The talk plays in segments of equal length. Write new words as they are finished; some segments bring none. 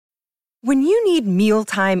When you need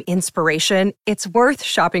mealtime inspiration, it's worth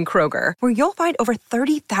shopping Kroger, where you'll find over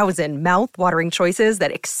 30,000 mouth-watering choices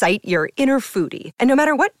that excite your inner foodie. And no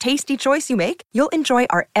matter what tasty choice you make, you'll enjoy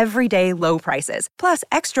our everyday low prices, plus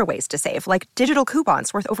extra ways to save, like digital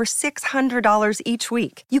coupons worth over $600 each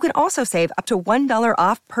week. You can also save up to $1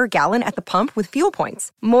 off per gallon at the pump with fuel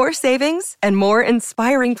points. More savings and more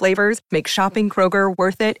inspiring flavors make shopping Kroger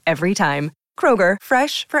worth it every time. Kroger,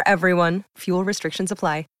 fresh for everyone. Fuel restrictions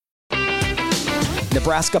apply.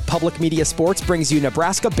 Nebraska Public Media Sports brings you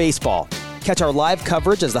Nebraska Baseball. Catch our live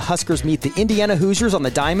coverage as the Huskers meet the Indiana Hoosiers on the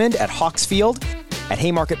Diamond at Hawks Field at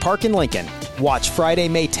Haymarket Park in Lincoln. Watch Friday,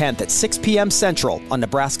 May 10th at 6 p.m. Central on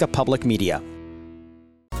Nebraska Public Media.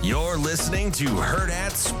 You're listening to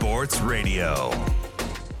Hurrdat Sports Radio.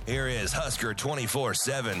 Here is Husker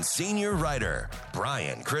 24/7 senior writer,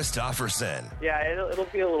 Brian Christopherson. Yeah, it'll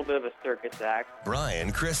be a little bit of a circus act.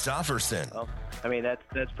 Brian Christopherson. Well, I mean,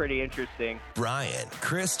 that's pretty interesting. Brian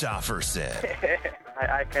Christopherson.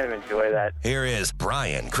 I kind of enjoy that. Here is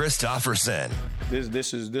Brian Christopherson.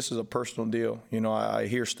 This is a personal deal. You know, I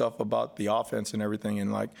hear stuff about the offense and everything,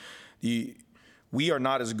 and we are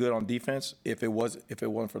not as good on defense if it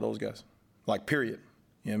wasn't for those guys. Like, period.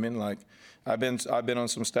 You know what I mean? Like, I've been on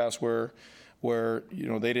some staffs where you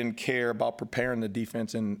know they didn't care about preparing the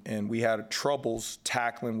defense, and we had troubles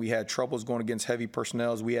tackling, we had troubles going against heavy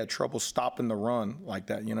personnels, we had trouble stopping the run like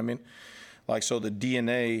that. You know what I mean? Like, so the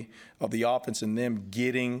DNA of the offense and them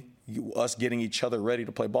getting each other ready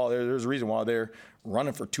to play ball. There's a reason why they're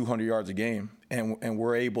running for 200 yards a game, and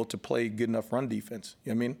we're able to play good enough run defense.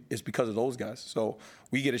 You know what I mean? It's because of those guys. So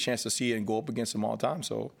we get a chance to see it and go up against them all the time.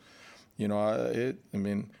 So, you know,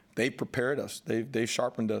 they prepared us. They've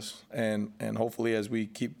sharpened us, and hopefully as we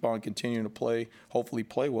keep on continuing to play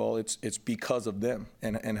well, it's because of them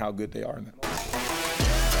and how good they are in that.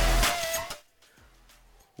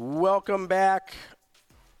 Welcome back.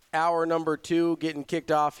 Hour number 2 getting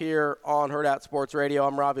kicked off here on Hurrdat Sports Radio.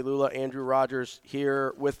 I'm Ravi Lula. Andrew Rogers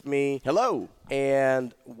here with me. Hello.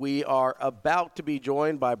 And we are about to be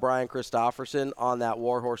joined by Brian Christopherson on that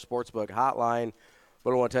Warhorse Sportsbook hotline.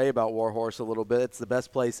 But I want to tell you about Warhorse a little bit. It's the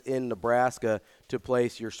best place in Nebraska to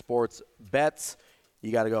place your sports bets.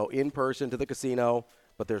 You got to go in person to the casino,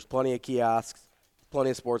 but there's plenty of kiosks, plenty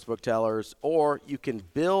of sportsbook tellers, or you can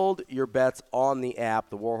build your bets on the app,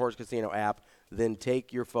 the Warhorse Casino app, then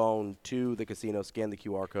take your phone to the casino, scan the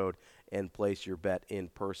QR code, and place your bet in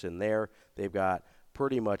person there. They've got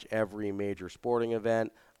pretty much every major sporting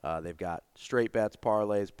event. They've got straight bets,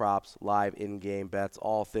 parlays, props, live in-game bets,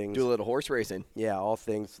 all things. Do a little horse racing. Yeah, all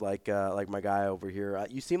things like my guy over here.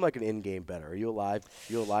 You seem like an in-game bettor. Are you a live?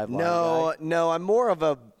 No, I'm more of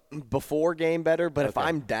a before game bettor. But if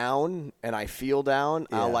I'm down and I feel down,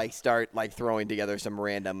 Yeah. I'll start throwing together some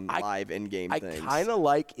random live in-game things. I kind of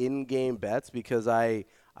like in-game bets because I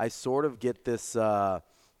sort of get this.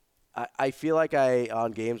 I feel like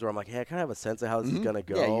on games where I'm like, hey, I kind of have a sense of how this is going to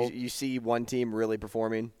go. Yeah, you see one team really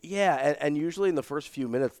performing. Yeah, and usually in the first few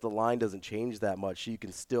minutes, the line doesn't change that much. You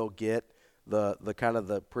can still get the kind of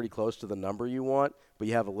the pretty close to the number you want, but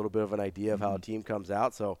you have a little bit of an idea of how a team comes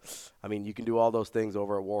out. So, I mean, you can do all those things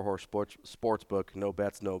over at Warhorse Sportsbook. No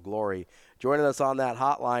bets, no glory. Joining us on that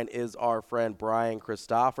hotline is our friend Brian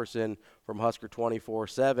Christopherson from Husker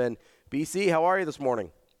 24/7. BC, how are you this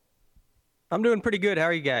morning? I'm doing pretty good. How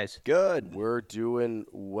are you guys? Good. We're doing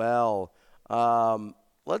well.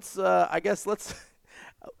 Let's start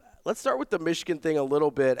with the Michigan thing a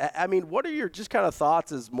little bit. I mean, what are your just kind of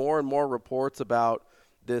thoughts as more and more reports about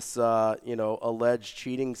this, alleged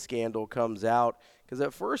cheating scandal comes out? Because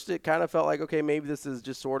at first it kind of felt like, okay, maybe this is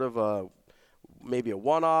just sort of maybe a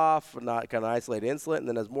one-off, not kind of isolated incident. And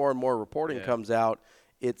then as more and more reporting comes out,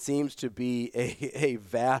 it seems to be a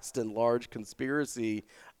vast and large conspiracy.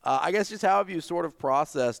 I guess just how have you sort of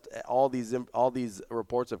processed all these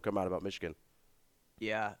reports have come out about Michigan?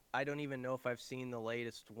 Yeah, I don't even know if I've seen the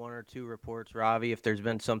latest 1 or 2 reports, Ravi, if there's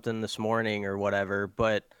been something this morning or whatever.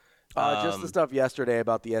 But just the stuff yesterday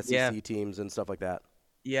about the SEC teams and stuff like that.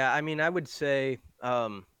 Yeah, I mean, I would say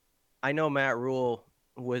I know Matt Rule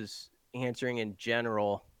was answering in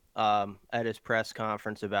general at his press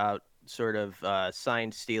conference about sort of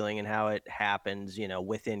sign stealing and how it happens,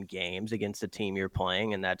 within games against the team you're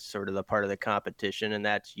playing. And that's sort of the part of the competition, and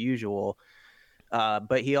that's usual.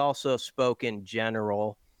 But he also spoke in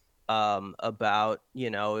general about,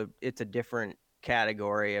 it's a different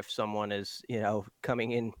category if someone is,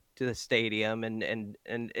 coming into the stadium and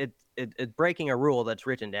it breaking a rule that's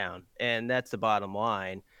written down. And that's the bottom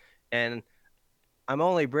line. And I'm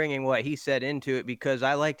only bringing what he said into it because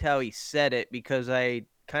I liked how he said it, because I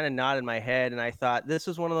kind of nodded my head and I thought this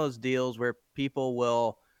is one of those deals where people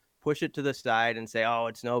will push it to the side and say, oh,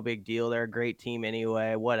 it's no big deal. They're a great team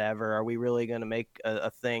anyway, whatever. Are we really going to make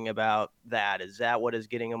a thing about that? Is that what is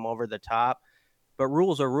getting them over the top? But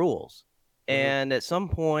rules are rules. And at some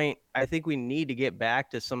point, I think we need to get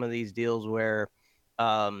back to some of these deals where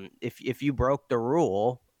if you broke the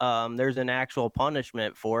rule, there's an actual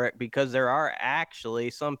punishment for it, because there are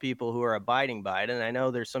actually some people who are abiding by it. And I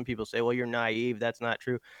know there's some people say, well, you're naive. That's not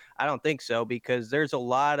true. I don't think so, because there's a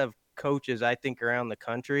lot of coaches, I think, around the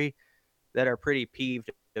country that are pretty peeved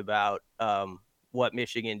about what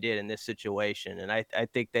Michigan did in this situation. And I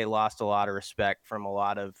think they lost a lot of respect from a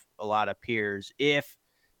lot of peers if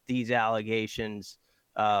these allegations,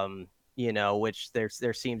 which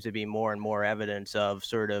there seems to be more and more evidence of,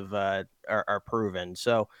 sort of are proven.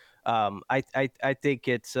 So I think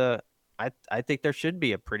it's I think there should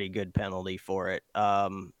be a pretty good penalty for it.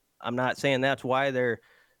 I'm not saying that's why they're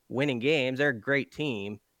winning games. They're a great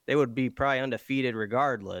team. They would be probably undefeated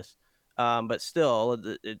regardless. But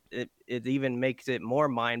still, it even makes it more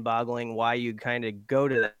mind-boggling why you kind of go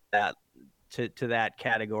to that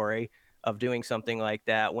category of doing something like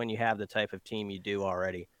that when you have the type of team you do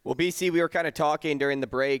already. Well, BC, we were kind of talking during the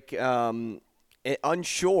break,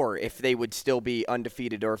 unsure if they would still be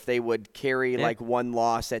undefeated or if they would carry like one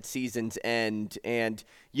loss at season's end. And,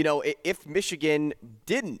 if Michigan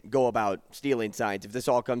didn't go about stealing signs, if this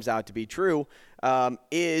all comes out to be true,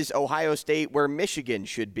 is Ohio State where Michigan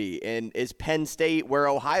should be? And is Penn State where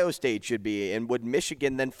Ohio State should be? And would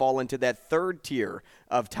Michigan then fall into that third tier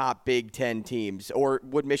of top Big Ten teams? Or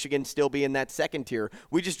would Michigan still be in that second tier?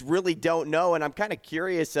 We just really don't know. And I'm kind of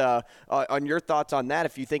curious on your thoughts on that,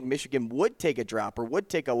 if you think Michigan would take a drop or would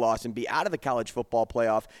take a loss and be out of the college football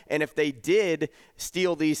playoff. And if they did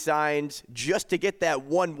steal these signs just to get that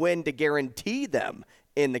one win to guarantee them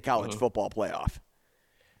in the college football playoff.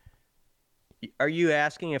 Are you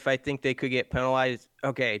asking if I think they could get penalized?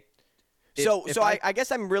 Okay. I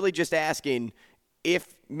guess I'm really just asking,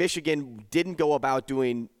 if Michigan didn't go about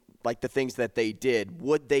doing like the things that they did,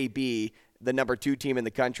 would they be the number 2 team in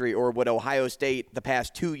the country, or would Ohio State the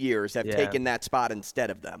past 2 years have taken that spot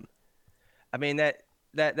instead of them? I mean,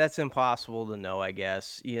 that's impossible to know, I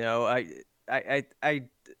guess.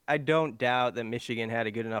 I don't doubt that Michigan had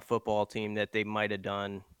a good enough football team that they might have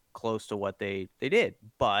done close to what they did.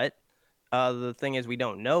 But the thing is, we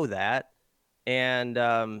don't know that. And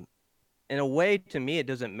in a way, to me, it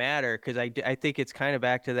doesn't matter, because I think it's kind of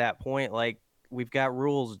back to that point. Like, we've got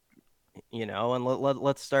rules, and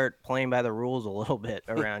let's start playing by the rules a little bit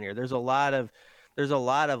around here. There's a lot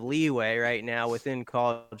of leeway right now within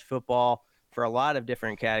college football for a lot of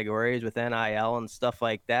different categories with NIL and stuff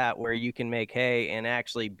like that, where you can make hay and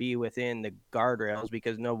actually be within the guardrails,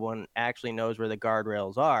 because no one actually knows where the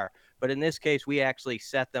guardrails are. But in this case, we actually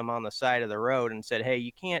set them on the side of the road and said, hey,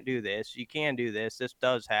 you can't do this. You can do this. This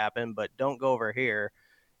does happen, but don't go over here.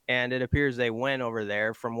 And it appears they went over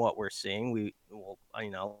there from what we're seeing. We will,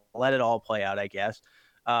 let it all play out, I guess.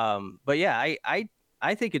 But yeah,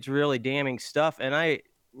 I think it's really damning stuff. And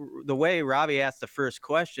the way Robbie asked the first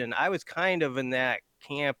question, I was kind of in that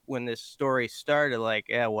camp when this story started, like,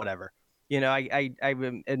 yeah, whatever. I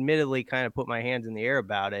admittedly kind of put my hands in the air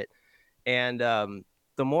about it. And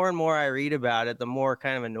the more and more I read about it, the more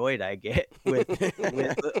kind of annoyed I get with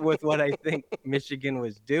what I think Michigan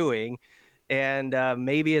was doing. And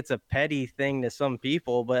maybe it's a petty thing to some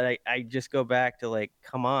people, but I just go back to, like,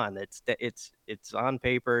 come on, it's on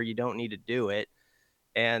paper. You don't need to do it.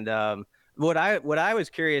 And what I was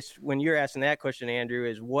curious when you're asking that question, Andrew,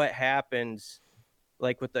 is what happens,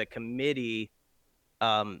 like, with the committee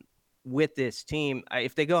with this team.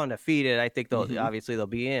 If they go undefeated, I think obviously they'll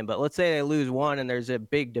be in. But let's say they lose one and there's a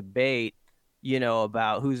big debate,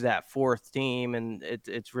 about who's that fourth team, and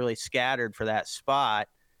it's really scattered for that spot.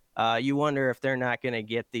 You wonder if they're not going to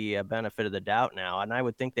get the benefit of the doubt now, and I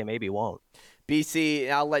would think they maybe won't. BC,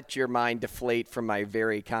 I'll let your mind deflate from my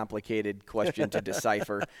very complicated question to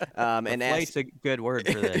decipher. Deflate's a good word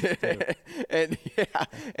for this, too.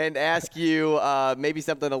 and ask you maybe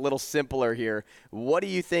something a little simpler here. What do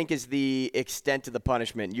you think is the extent of the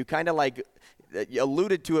punishment? You kind of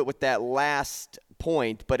alluded to it with that last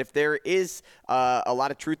point, but if there is a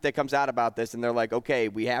lot of truth that comes out about this and they're like, okay,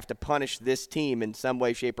 we have to punish this team in some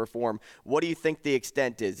way, shape, or form, what do you think the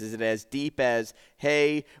extent is? Is it as deep as,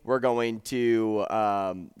 hey, we're going to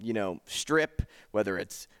strip, whether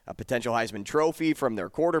it's a potential Heisman Trophy from their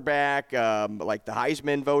quarterback, like the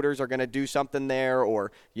Heisman voters are going to do something there,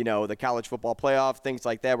 or the college football playoff, things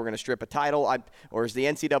like that, we're going to strip a title, or is the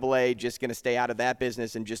NCAA just going to stay out of that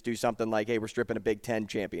business and just do something like, hey, we're stripping a Big Ten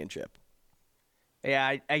championship?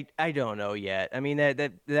 Yeah, I don't know yet. I mean,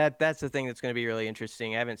 that's the thing that's going to be really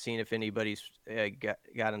interesting. I haven't seen if anybody's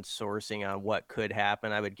gotten sourcing on what could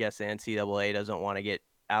happen. I would guess the NCAA doesn't want to get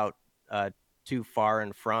out too far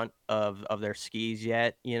in front of their skis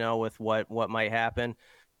yet, with what might happen.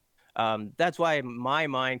 That's why my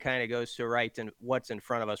mind kind of goes to what's in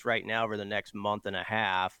front of us right now for the next month and a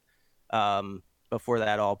half before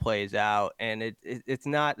that all plays out. And it's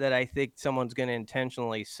not that I think someone's going to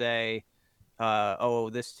intentionally say,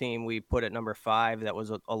 this team we put at number 5 that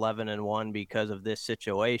was 11-1 because of this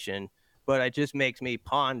situation. But it just makes me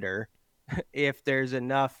ponder if there's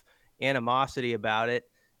enough animosity about it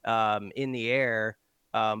in the air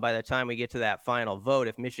by the time we get to that final vote.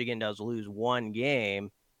 If Michigan does lose one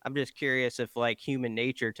game, I'm just curious if like human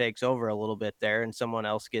nature takes over a little bit there and someone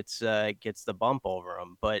else gets the bump over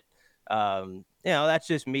them. But that's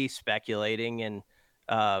just me speculating. And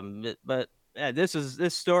but this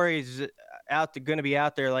story's going to be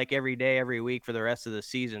out there like every day, every week for the rest of the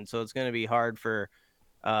season. So it's going to be hard for,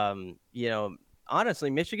 honestly,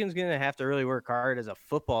 Michigan's going to have to really work hard as a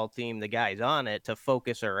football team, the guys on it, to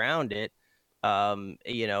focus around it,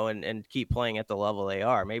 and keep playing at the level they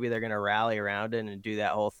are. Maybe they're going to rally around it and do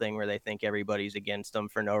that whole thing where they think everybody's against them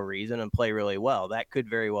for no reason and play really well. That could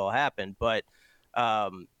very well happen. But,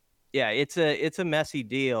 it's a messy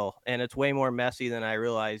deal, and it's way more messy than I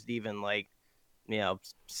realized even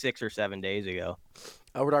 6 or 7 days ago.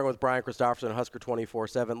 We're talking with Brian Christopherson, Husker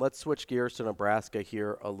 24/7. Let's switch gears to Nebraska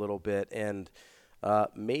here a little bit. And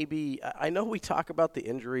maybe – I know we talk about the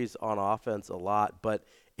injuries on offense a lot, but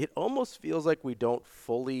it almost feels like we don't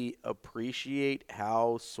fully appreciate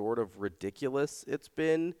how sort of ridiculous it's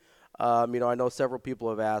been. I know several people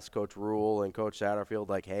have asked Coach Rule and Coach Satterfield,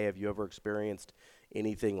 like, hey, have you ever experienced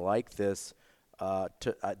anything like this?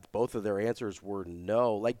 Both of their answers were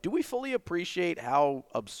no. Like, do we fully appreciate how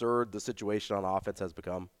absurd the situation on offense has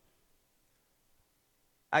become?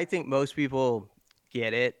 I think most people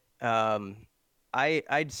get it.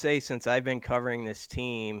 I'd say since I've been covering this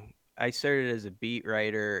team, I started as a beat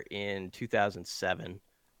writer in 2007,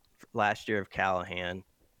 last year of Callahan,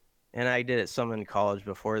 and I did it some in college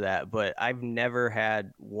before that, but I've never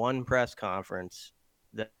had one press conference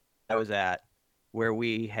that I was at where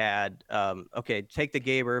we had, take the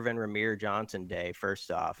Gabe Ervin, Ramir Johnson day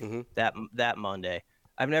first off, that Monday.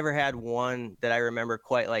 I've never had one that I remember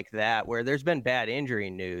quite like that, where there's been bad injury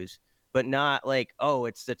news, but not like,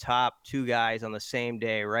 it's the top 2 guys on the same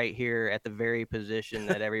day right here at the very position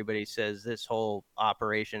that everybody says this whole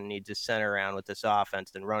operation needs to center around with this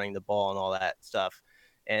offense and running the ball and all that stuff.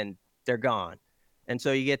 And they're gone. And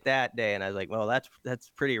so you get that day, and I was like, well, that's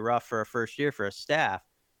pretty rough for a first year for a staff.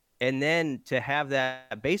 And then to have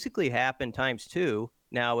that basically happen times 2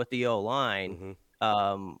 now with the O-line,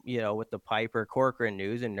 with the Piper Corcoran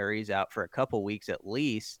news, and Nuri's out for a couple weeks at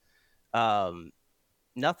least,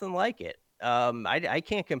 nothing like it. I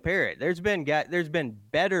can't compare it. There's been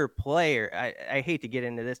better player. I hate to get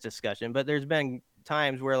into this discussion, but there's been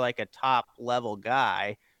times where like a top level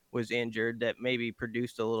guy was injured that maybe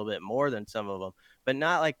produced a little bit more than some of them, but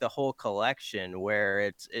not like the whole collection where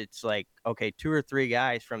it's like, okay, 2 or 3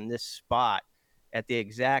 guys from this spot at the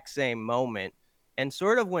exact same moment, and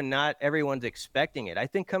sort of when not everyone's expecting it. I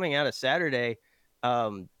think coming out of Saturday,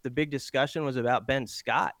 the big discussion was about Ben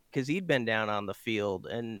Scott because he'd been down on the field,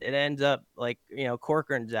 and it ends up like,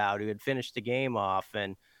 Corcoran's out, who had finished the game off,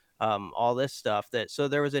 and all this stuff. So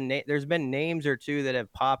there was there's been names or 2 that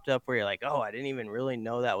have popped up where you're like, oh, I didn't even really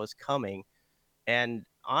know that was coming. And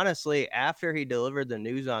honestly, after he delivered the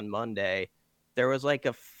news on Monday, there was like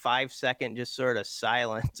a 5-second just sort of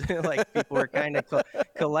silence. Like people were kind of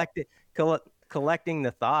collecting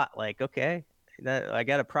the thought, like, okay, I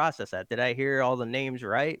got to process that. Did I hear all the names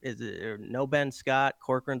right? Is it no Ben Scott?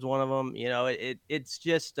 Corcoran's one of them. It's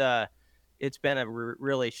just it's been a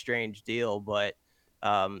really strange deal, but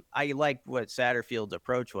I liked what Satterfield's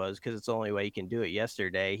approach was because it's the only way you can do it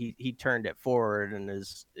yesterday. He turned it forward and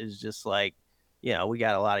is just like, we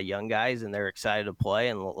got a lot of young guys and they're excited to play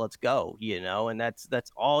and let's go, and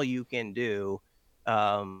that's all you can do.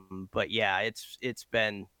 But yeah, it's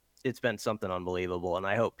been something unbelievable, and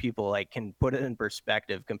I hope people can put it in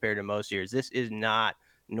perspective compared to most years. This is not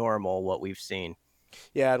normal what we've seen.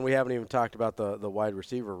 Yeah, and we haven't even talked about the wide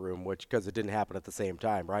receiver room, which because it didn't happen at the same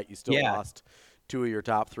time, right? You still lost 2 of your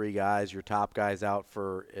top 3 guys, your top guys out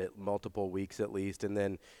for multiple weeks at least, and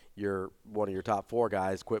then one of your top 4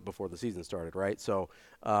 guys quit before the season started, right? So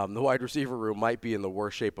the wide receiver room might be in the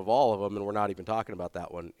worst shape of all of them, and we're not even talking about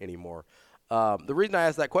that one anymore. The reason I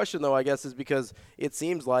asked that question, though, I guess, is because it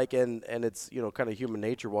seems like, and it's kind of human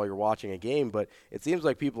nature while you're watching a game, but it seems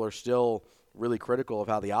like people are still really critical of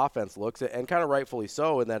how the offense looks, and kind of rightfully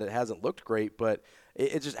so in that it hasn't looked great. But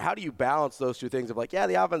it's just, how do you balance those two things of like, yeah,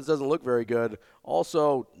 the offense doesn't look very good.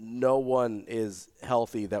 Also, no one is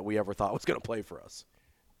healthy that we ever thought was going to play for us.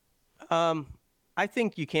 I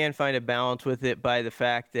think you can find a balance with it by the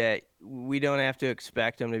fact that we don't have to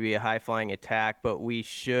expect them to be a high-flying attack, but we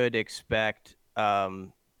should expect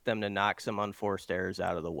them to knock some unforced errors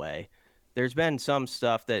out of the way. There's been some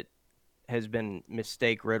stuff that has been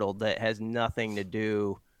mistake-riddled that has nothing to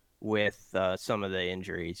do with some of the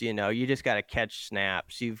injuries. You know, you just got to catch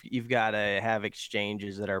snaps. You've got to have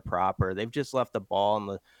exchanges that are proper. They've just left the ball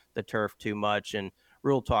on the turf too much, and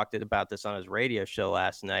Rule talked about this on his radio show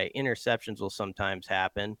last night. Interceptions will sometimes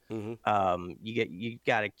happen. Mm-hmm. You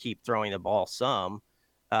got to keep throwing the ball some,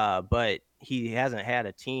 but he hasn't had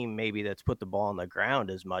a team maybe that's put the ball on the ground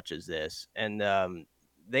as much as this. And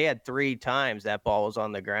they had 3 times that ball was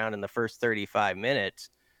on the ground in the first 35 minutes,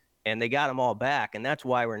 and they got them all back. And that's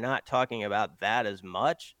why we're not talking about that as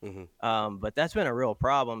much. Mm-hmm. But that's been a real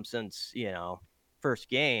problem since, first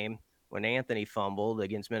game, when Anthony fumbled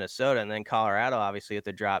against Minnesota, and then Colorado, obviously, with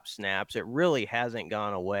the drop snaps. It really hasn't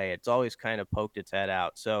gone away. It's always kind of poked its head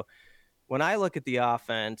out. So when I look at the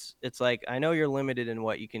offense, it's like, I know you're limited in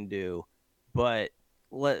what you can do, but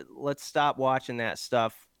let's stop watching that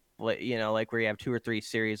stuff, like where you have 2 or 3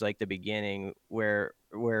 series like the beginning where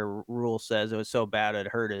Rule says it was so bad it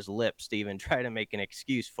hurt his lips to even try to make an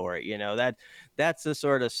excuse for it. That's the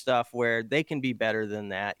sort of stuff where they can be better than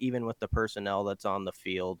that, even with the personnel that's on the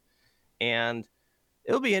field. And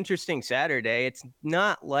it'll be interesting Saturday. It's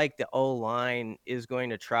not like the O-line is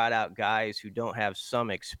going to trot out guys who don't have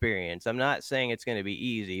some experience. I'm not saying it's going to be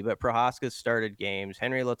easy, but Prohaska's started games.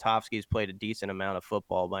 Henry Lutovsky's played a decent amount of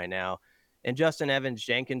football by now. And Justin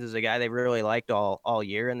Evans-Jenkins is a guy they really liked all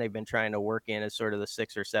year, and they've been trying to work in as sort of the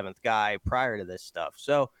 6th or 7th guy prior to this stuff.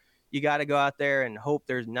 So you got to go out there and hope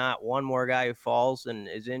there's not one more guy who falls and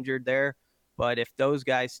is injured there. But if those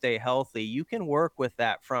guys stay healthy, you can work with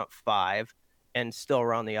that front 5 and still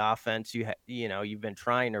run the offense you've been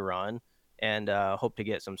trying to run, and hope to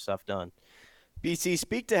get some stuff done. BC,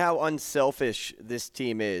 speak to how unselfish this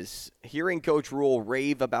team is. Hearing Coach Rule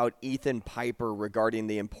rave about Ethan Piper regarding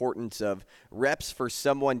the importance of reps for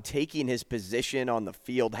someone taking his position on the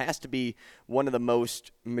field has to be one of the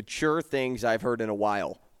most mature things I've heard in a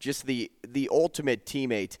while. Just the ultimate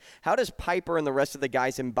teammate. How does Piper and the rest of the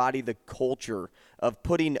guys embody the culture of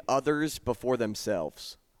putting others before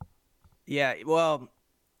themselves? Yeah, well,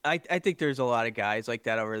 I think there's a lot of guys like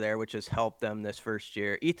that over there, which has helped them this first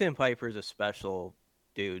year. Ethan Piper's a special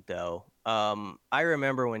dude, though. I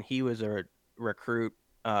remember when he was a recruit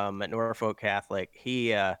at Norfolk Catholic, he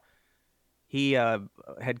had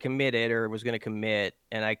committed or was going to commit,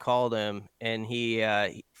 and I called him, and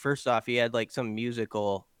he first off, he had like some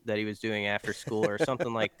musical that he was doing after school or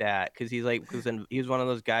something like that, because he was one of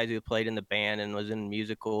those guys who played in the band and was in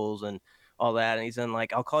musicals and all that, and he's in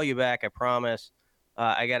like, I'll call you back, I promise.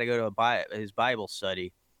 I got to go to his Bible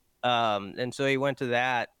study. And so he went to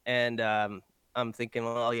that, and I'm thinking,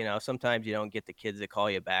 well, sometimes you don't get the kids that call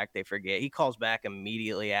you back. They forget. He calls back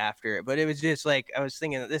immediately after it. But it was just like, I was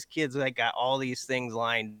thinking that this kid's like got all these things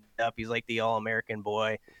lined up. He's like the All-American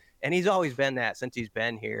boy. And he's always been that since he's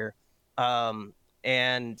been here.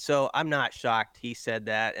 And so I'm not shocked he said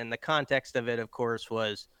that. And the context of it, of course,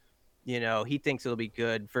 was, he thinks it'll be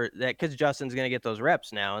good for that because Justin's going to get those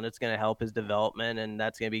reps now, and it's going to help his development, and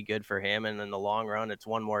that's going to be good for him. And in the long run, it's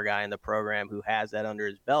one more guy in the program who has that under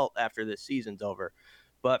his belt after this season's over.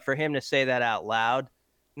 But for him to say that out loud,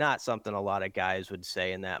 not something a lot of guys would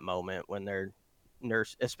say in that moment when they're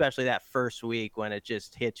especially that first week when it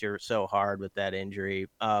just hits you so hard with that injury.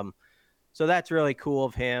 So that's really cool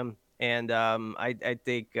of him. And I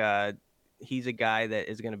think he's a guy that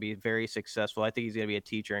is going to be very successful. I think he's going to be a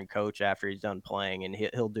teacher and coach after he's done playing, and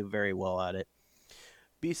he'll do very well at it.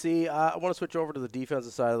 BC, I want to switch over to the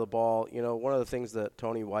defensive side of the ball. One of the things that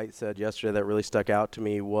Tony White said yesterday that really stuck out to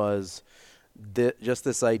me was just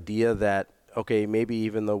this idea that, okay, maybe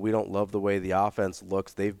even though we don't love the way the offense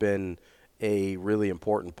looks, they've been a really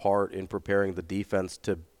important part in preparing the defense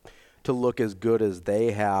to look as good as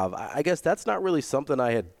they have. I guess that's not really something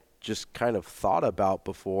I had just kind of thought about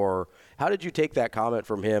before. How did you take that comment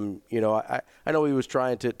from him? I know he was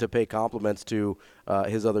trying to pay compliments to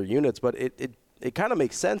his other units, but it kind of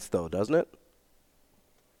makes sense though, doesn't it?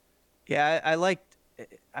 Yeah,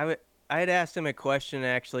 I had asked him a question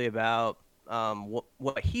actually about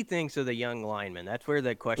what he thinks of the young linemen. That's where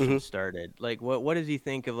the question started. Like, what does he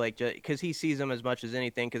think of, like, because he sees them as much as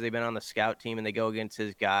anything because they've been on the scout team and they go against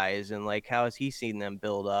his guys, and like, how has he seen them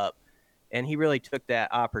build up? And he really took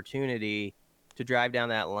that opportunity to drive down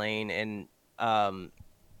that lane and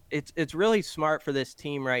it's really smart for this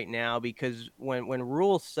team right now, because when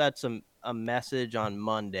Rule sets a message on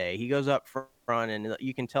Monday, he goes up front and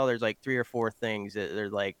you can tell there's like 3 or 4 things that they're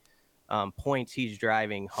like points he's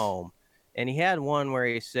driving home. And he had one where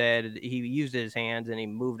he said he used his hands and he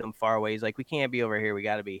moved them far away. He's like, we can't be over here. We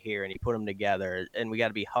got to be here. And he put them together, and we got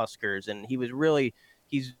to be Huskers. And he was really,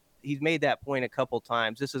 he's made that point a couple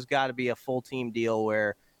times. This has got to be a full team deal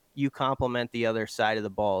where you complement the other side of the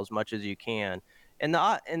ball as much as you can. And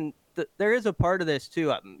there is a part of this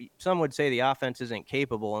too. Some would say the offense isn't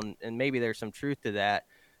capable, and maybe there's some truth to that.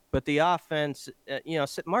 But the offense,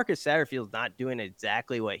 Marcus Satterfield's not doing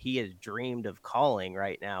exactly what he has dreamed of calling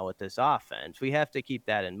right now with this offense. We have to keep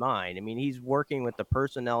that in mind. I mean, he's working with the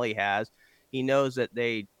personnel he has. He knows that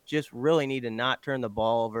they just really need to not turn the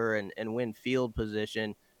ball over and win field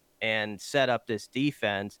position and set up this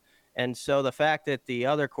defense. And so the fact that the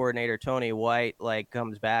other coordinator, Tony White,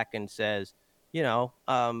 comes back and says,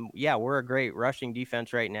 we're a great rushing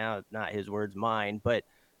defense right now. Not his words, mine, but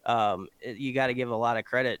you got to give a lot of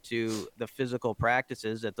credit to the physical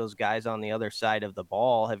practices that those guys on the other side of the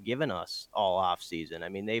ball have given us all off season. I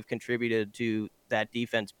mean, they've contributed to that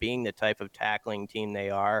defense being the type of tackling team they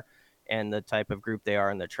are and the type of group they are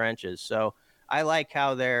in the trenches. So I like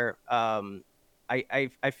how they're, I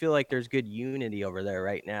feel like there's good unity over there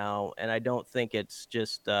right now. And I don't think it's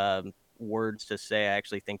just words to say. I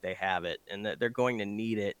actually think they have it, and that they're going to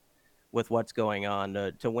need it with what's going on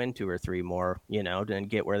to win 2 or 3 more, and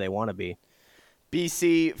get where they want to be.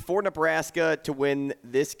 BC, for Nebraska to win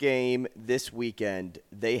this game this weekend,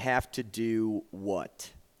 they have to do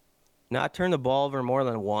what? Not turn the ball over more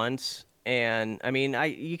than once. And, I mean,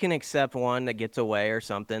 you can accept one that gets away or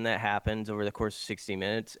something that happens over the course of 60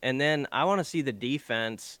 minutes. And then I want to see the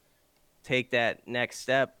defense take that next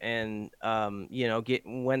step and,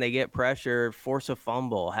 when they get pressure, force a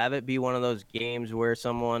fumble. Have it be one of those games where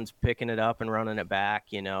someone's picking it up and running it back,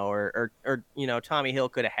 or Tommy Hill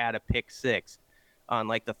could have had a pick 6 on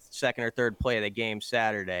like the second or third play of the game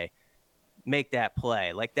Saturday. Make that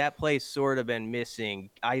play. Like, that play's sort of been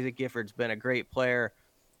missing. Isaac Gifford's been a great player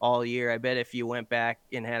all year. I bet if you went back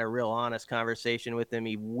and had a real honest conversation with him,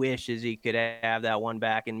 he wishes he could have that one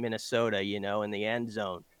back in Minnesota, in the end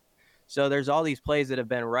zone. So there's all these plays that have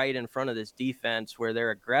been right in front of this defense where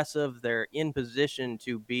they're aggressive. They're in position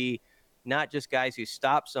to be not just guys who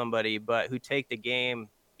stop somebody, but who take the game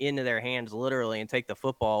into their hands literally and take the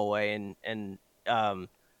football away and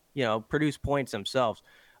produce points themselves.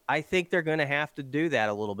 I think they're going to have to do that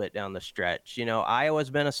a little bit down the stretch. Iowa's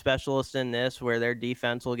been a specialist in this, where their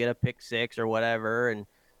defense will get a pick 6 or whatever and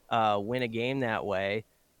win a game that way.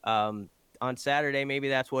 On Saturday, maybe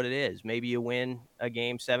that's what it is. Maybe you win a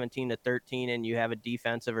game 17-13 and you have a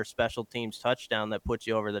defensive or special teams touchdown that puts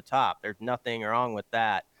you over the top. There's nothing wrong with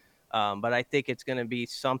that. But I think it's going to be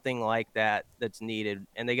something like that that's needed.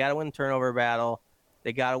 And they got to win turnover battle.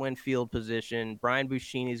 They got to win field position. Brian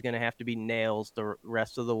Buschini is going to have to be nails the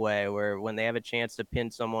rest of the way, where when they have a chance to pin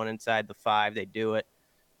someone inside the 5, they do it.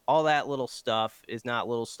 All that little stuff is not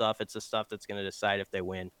little stuff. It's the stuff that's going to decide if they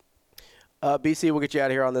win. BC, we'll get you out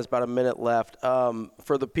of here on this, about a minute left.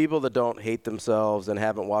 For the people that don't hate themselves and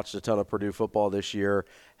haven't watched a ton of Purdue football this year,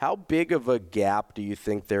 how big of a gap do you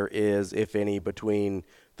think there is, if any, between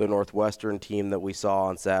the Northwestern team that we saw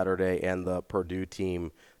on Saturday and the Purdue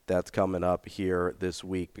team that's coming up here this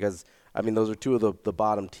week? Because, I mean, those are two of the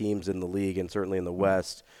bottom teams in the league and certainly in the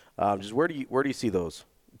West. Just where do you see those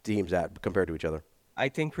teams at compared to each other? I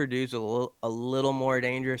think Purdue's a little more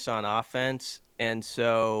dangerous on offense, and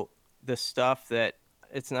so the stuff that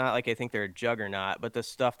it's not like I think they're a juggernaut, but the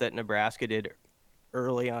stuff that Nebraska did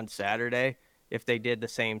early on Saturday, if they did the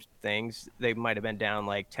same things, they might have been down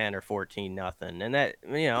like 10 or 14-0. And that,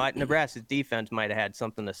 Nebraska's defense might have had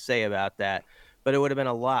something to say about that, but it would have been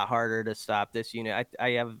a lot harder to stop this unit. I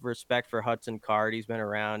have respect for Hudson Card. He's been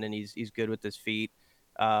around and he's good with his feet.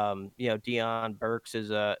 Deion Burks is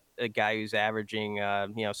a guy who's averaging,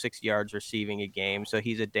 60 yards receiving a game. So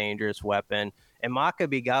he's a dangerous weapon. And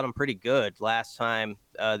Maccabi got him pretty good last time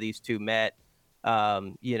these two met.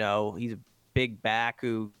 He's a big back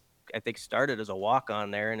who I think started as a walk-on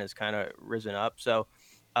there and has kind of risen up. So,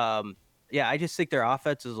 I just think their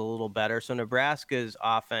offense is a little better. So Nebraska's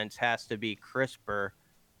offense has to be crisper.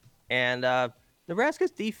 And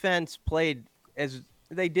Nebraska's defense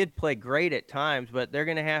they did play great at times, but they're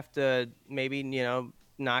going to have to maybe,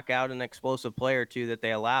 knock out an explosive play or two that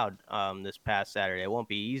they allowed this past Saturday. It won't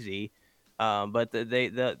be easy. But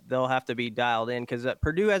they'll have to be dialed in because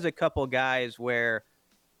Purdue has a couple guys where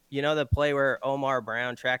You know the play where Omar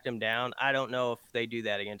Brown tracked him down? I don't know if they do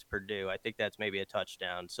that against Purdue. I think that's maybe a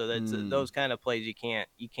touchdown. So that's those kind of plays you can't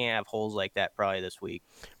have holes like that probably this week.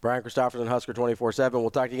 Brian Christopherson, Husker 24/7.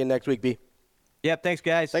 We'll talk to you again next week, B. Yep, thanks,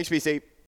 guys. Thanks, BC.